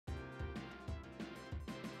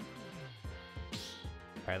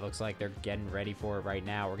All right, looks like they're getting ready for it right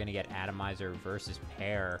now. We're going to get Atomizer versus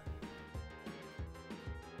Pearrr.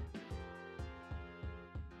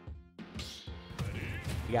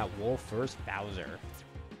 We got Wolf versus Bowser.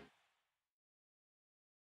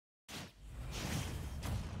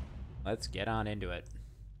 Let's get on into it.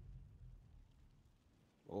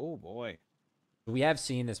 Oh, boy. We have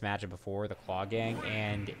seen this matchup before, the Claw Gang,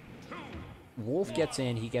 and Wolf gets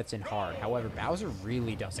in, he gets in hard. However, Bowser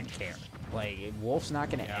really doesn't care. Like, Wolf's not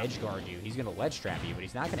going to edge guard you. He's going to ledge trap you, but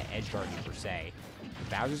he's not going to edge guard you per se.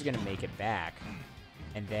 Bowser's going to make it back,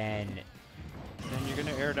 and then You're going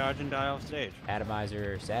to air dodge and die off stage.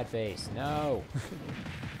 Atomizer, sad face, no.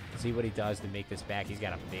 See what he does to make this back. He's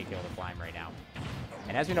got a big hill to climb right now.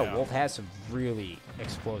 And as we know, Wolf has some really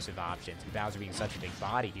explosive options. And Bowser being such a big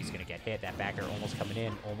body, he's going to get hit. That back air almost coming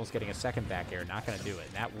in, almost getting a second back air. Not going to do it.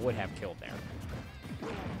 And that would have killed there.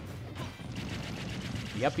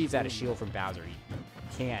 The up B's out of shield from Bowser. He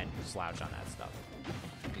can't slouch on that stuff.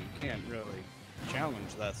 You can't really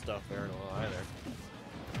challenge that stuff there at all either.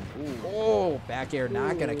 Ooh. Oh, back air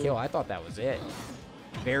not going to kill. I thought that was it.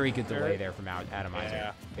 Very good delay there from Atomizer.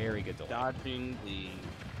 Yeah. Very good delay. Dodging the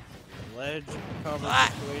ledge cover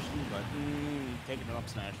situation, but taking an up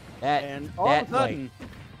smash. And all of a sudden,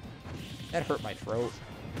 that hurt my throat.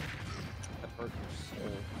 that hurt your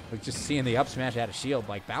soul. Like, just seeing the up smash out of shield.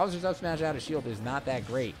 Like, Bowser's up smash out of shield is not that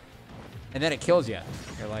great. And then it kills you.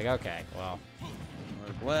 You're like, okay, well.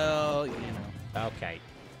 Well, you know. Okay.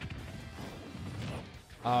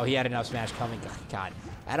 Oh, he had an up smash coming. God,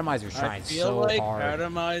 Atomizer's trying so hard.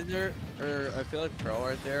 Atomizer, or I feel like Pearrr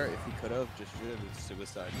right there, if he could have, just should have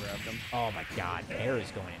suicide grabbed him. Oh my God, Pearrr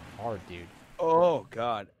is going in hard, dude. Oh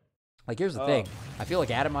God. Like, here's the thing. I feel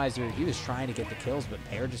like Atomizer, he was trying to get the kills, but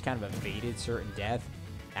Pearrr just kind of evaded certain death.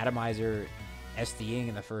 Atomizer SDing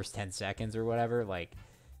in the first 10 seconds or whatever, like.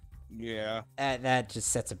 Yeah. That just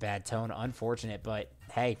sets a bad tone. Unfortunate, but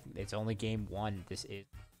hey, it's only game one. This is.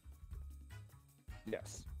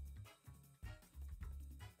 Yes.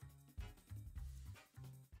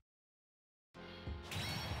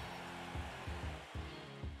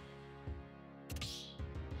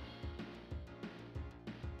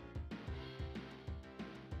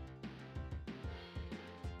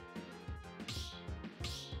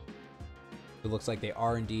 It looks like they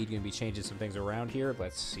are indeed going to be changing some things around here.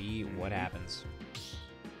 Let's see what happens.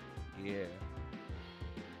 Yeah.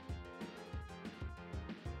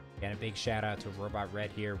 And a big shout out to Robot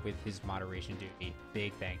Red here with his moderation duty.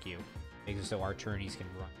 Big thank you. Makes it so our tourneys can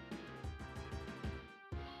run.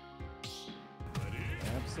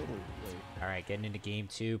 Absolutely. All right, getting into game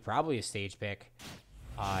two. Probably a stage pick.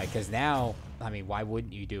 Because now, I mean, why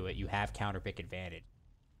wouldn't you do it? You have counter pick advantage.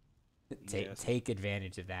 Take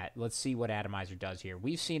advantage of that. Let's see what Atomizer does here.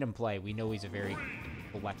 We've seen him play. We know he's a very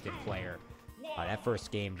collected player. That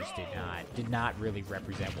first game just did not really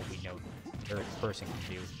represent what we know the person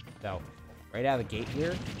can do. So, right out of the gate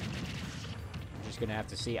here, we're just going to have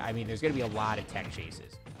to see. I mean, there's going to be a lot of tech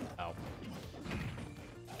chases. Oh.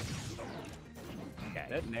 Okay.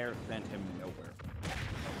 That Nair sent him nowhere.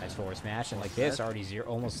 Nice forward smash. And like this, already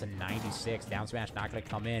almost to 96. Down smash not going to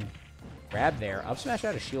come in. Grab there. Up smash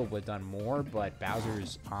out of shield would have done more, but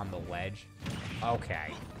Bowser's on the ledge.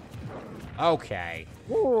 Okay. Okay.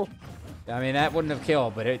 Woo. I mean, that wouldn't have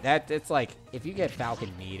killed, but it's like, if you get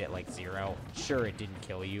Falcon Meat at like 0, sure, it didn't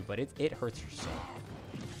kill you, but it hurts your soul.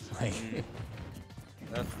 Like,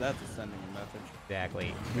 that's a sending message.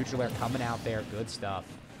 Exactly. Neutral air coming out there. Good stuff.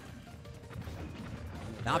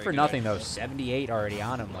 Not for nothing, though. 78 already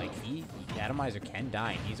on him. Like, Atomizer can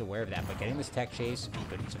die, and he's aware of that. But getting this tech chase,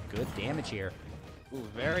 some good damage here. Ooh,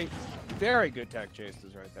 very, very good tech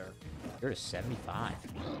chases right there. You're to 75.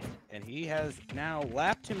 And he has now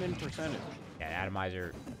lapped him in percentage. Yeah,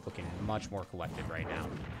 Atomizer looking much more collected right now.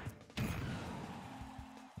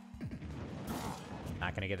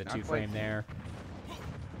 Not going to get the two frame there.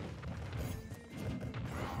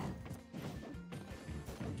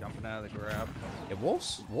 Jumping out of the grab. Yeah,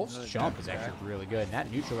 Wolf's jump is actually really good. And that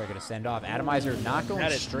neutral are going to send off. Atomizer not going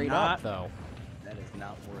straight up, though. That is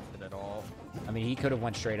not worth it at all. I mean, he could have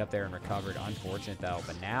went straight up there and recovered. Unfortunate, though.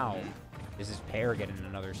 But now, this is Pearrr getting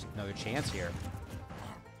another chance here.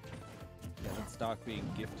 Yeah, that stock being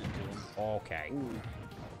gifted to him. Okay. Ooh.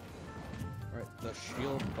 All right, the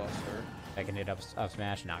shield buster. Second hit up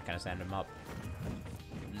smash, not going to send him up.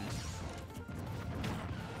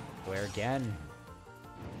 Where again?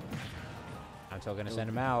 I'm still going to send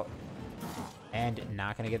him out. And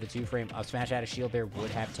not going to get the two frame. Up smash out of shield there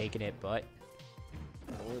would have taken it, but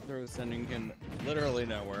throws sending him literally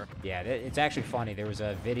nowhere. Yeah, it's actually funny. There was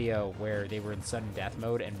a video where they were in sudden death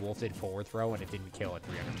mode and Wolf did forward throw and it didn't kill at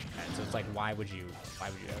 300%. So it's like, why would you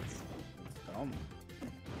ever do that?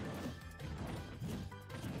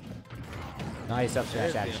 Nice up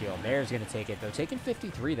smash out of shield. There's going to take it, though. Taking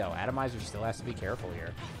 53, though. Atomizer still has to be careful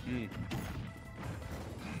here.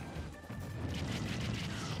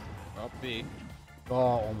 Up B. Oh,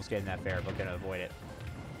 almost getting that fair, but going to avoid it.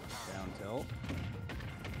 Down tilt.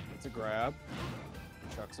 It's a grab.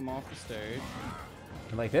 Chucks him off the stage.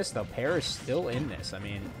 And like this, though, Pearrr is still in this. I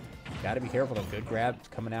mean, got to be careful, though. Good grab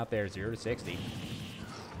coming out there, 0 to 60.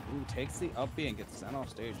 Ooh, takes the up B and gets sent off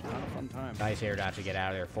stage. Not a fun time. Nice air dodge to get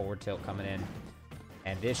out of there. Forward tilt coming in.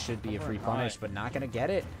 And this should be a free punish, but not going to get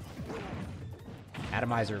it.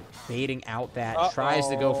 Atomizer baiting out that. Tries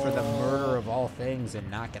to go for the murder of all things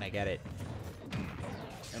and not going to get it.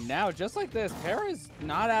 And now, just like this, Pearrr is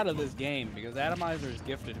not out of this game because Atomizer has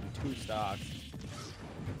gifted him 2 stocks.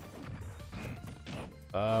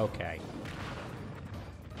 Okay.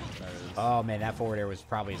 Oh, man, that forward air was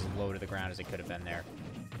probably as low to the ground as it could have been there.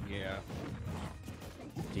 Yeah.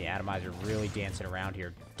 The Atomizer really dancing around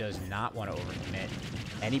here. Does not want to overcommit.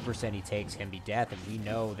 Any percent he takes can be death, and we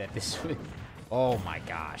know that this... Oh, my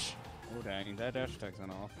gosh. Oh, dang. That dash attack's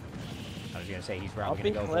off. I was going to say, he's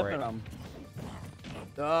probably going to go for it.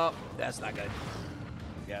 Oh, that's not good.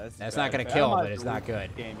 Yeah, that's not going to kill, but it's not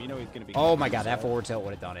good. Game. You know he's gonna be oh, my God. That forward tilt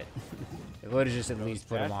would have done it. It would have just at least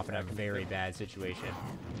put him off in a very bad situation.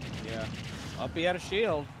 Yeah. Up he had a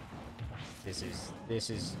shield. This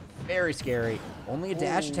is very scary. Only a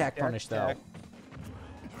dash attack punish, though.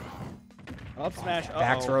 Up smash.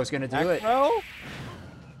 Back throw's going to do it. Throw?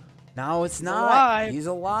 No, it's not. Alive. He's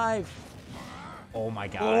alive. Oh, my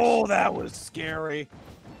gosh. Oh, that was scary.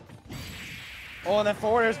 Oh, and that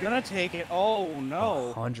forward air's going to take it. Oh, no.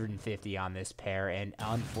 150 on this pair, and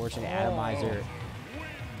unfortunately, Atomizer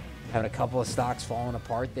having a couple of stocks falling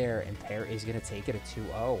apart there, and Pearrr is going to take it a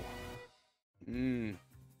 2-0.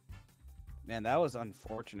 Man, that was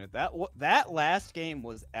unfortunate. That last game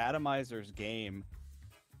was Atomizer's game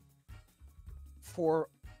for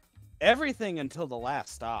everything until the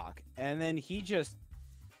last stock. And then he just,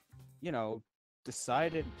 you know,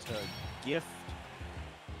 decided to gift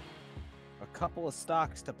a couple of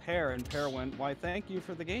stocks to Pearrr, and Pearrr went, "Why, thank you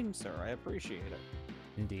for the game, sir. I appreciate it."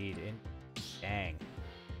 Indeed. Dang.